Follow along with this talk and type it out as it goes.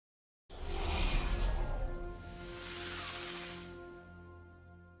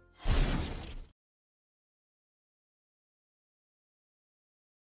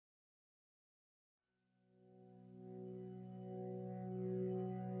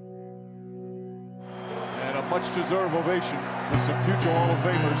much-deserved ovation with some future Hall of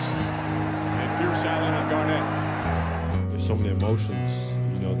Famers and Pierce, Allen, and Garnett. There's so many emotions.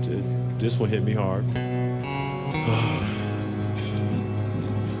 You know, this one hit me hard.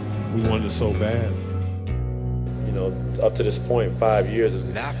 We wanted it so bad. You know, up to this point, 5 years has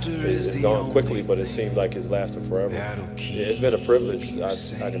gone quickly, but it seemed like it's lasted forever. It's been a privilege. I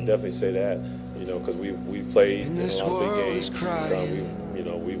can definitely say that. You know, because we played in a lot of big games.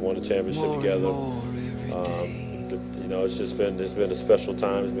 We won a championship together. You know, it's been a special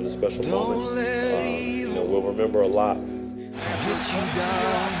time. It's been a special moment. You know, we'll remember a lot. The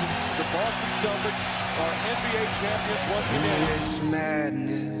Boston Celtics are NBA champions once again. This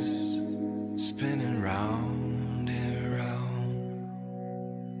madness spinning round and round.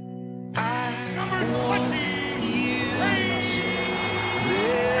 I want you to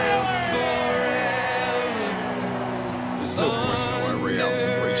live forever. There's no question why Ray Allen's a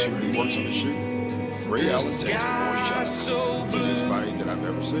great shooter. He works on the shooting. Ray Allen takes more shots than anybody that I've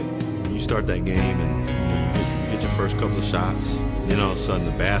ever seen. You start that game and you hit your first couple of shots, then all of a sudden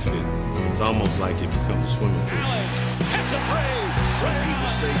the basket, it's almost like it becomes a swimming pool. Allen hits a three. Some people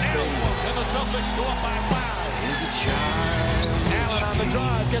say and the Celtics go up by 5. Is a child. Allen on the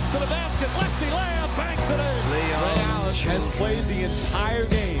drive, gets to the basket, lefty layup, banks it in. Ray Allen has played the entire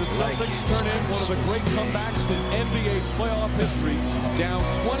game. The Celtics turn in one of the great comebacks in NBA playoff history. Down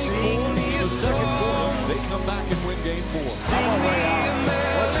 24 in the second quarter, they come back and win game 4. How about Ray Allen?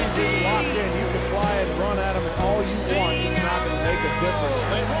 Once he's locked in, you can fly and run at him all you want. It's not going to make a difference.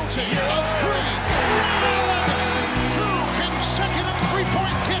 They rotate up 3. 2 consecutive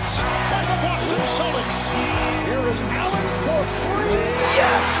three-point hits by the Boston Celtics. Here is Allen for 3.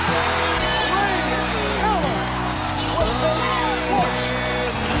 Yes! Ray Allen was the push.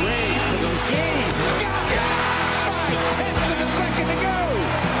 Ray for the game. 5/10 of a second to go.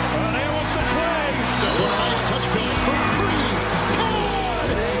 There was the play. What a nice touch pass for 3.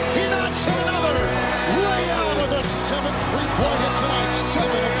 He knocks in another. Ray Allen with a 7th three-point hit tonight. 7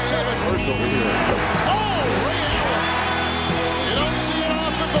 of 7. Oh, Ray Allen. You don't see it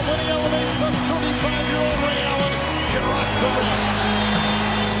often, but when he elevates the 35-year-old Ray Allen, can rock the rim.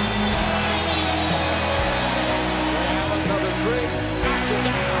 Ray Allen, another 3. Knocks it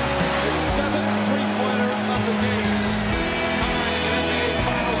down. His 7th three-pointer of the game. Tying an NBA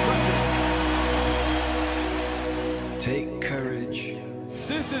Finals record. Take courage.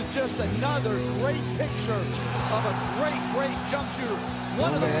 This is just another great picture of a great jump shooter.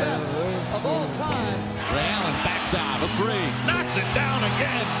 One of the best of all time. Ray Allen backs out a 3. Knocks it down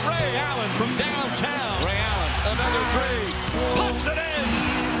again. Ray Allen from downtown. Ray Allen, another 3. Puts it in.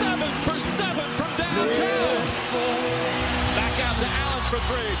 7 for 7 from downtown. Back out to Allen for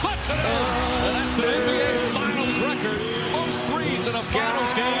 3. Puts it in. And that's an NBA Finals record. Most threes in a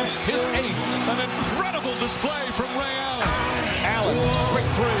Finals game. His 8th. An incredible display from Ray Allen. Allen, quick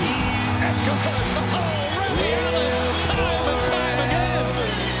 3. That's good. Oh, Ray Allen. Time and time again.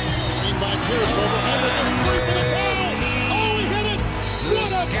 By Pierce overhand with the 3 for the foul. Oh, he hit it. What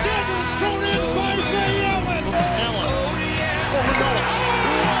a dagger thrown in by Ray Allen. Allen. Over Noah.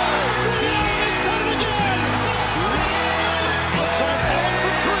 Ray Allen is done again. Outside Allen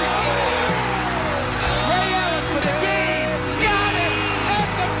for 3. Ray Allen for the game. Got it at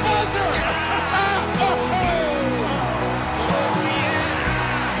the buzzer.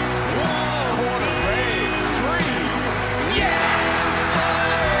 Corner Ray. 3. Yeah.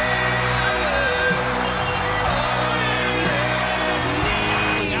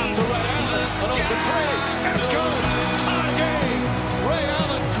 Out to Ray Allen. An open 3. That's good. Tie game. Ray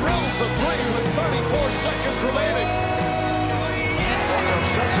Allen drills the 3 with 34 seconds remaining. Walker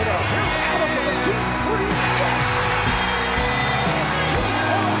sets it up. Here's Allen with a deep 3. Yes. 2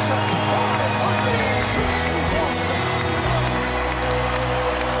 points at 561.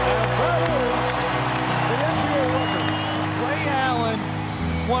 And that is the NBA record. Ray Allen,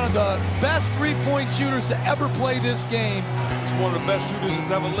 one of the best three-point shooters to ever play this game. He's one of the best shooters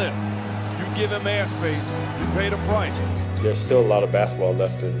that's ever lived. You give him airspace, you pay the price. There's still a lot of basketball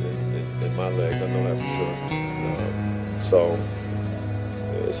left in my legs. I know that for sure. So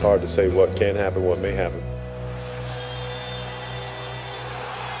it's hard to say what can happen, what may happen.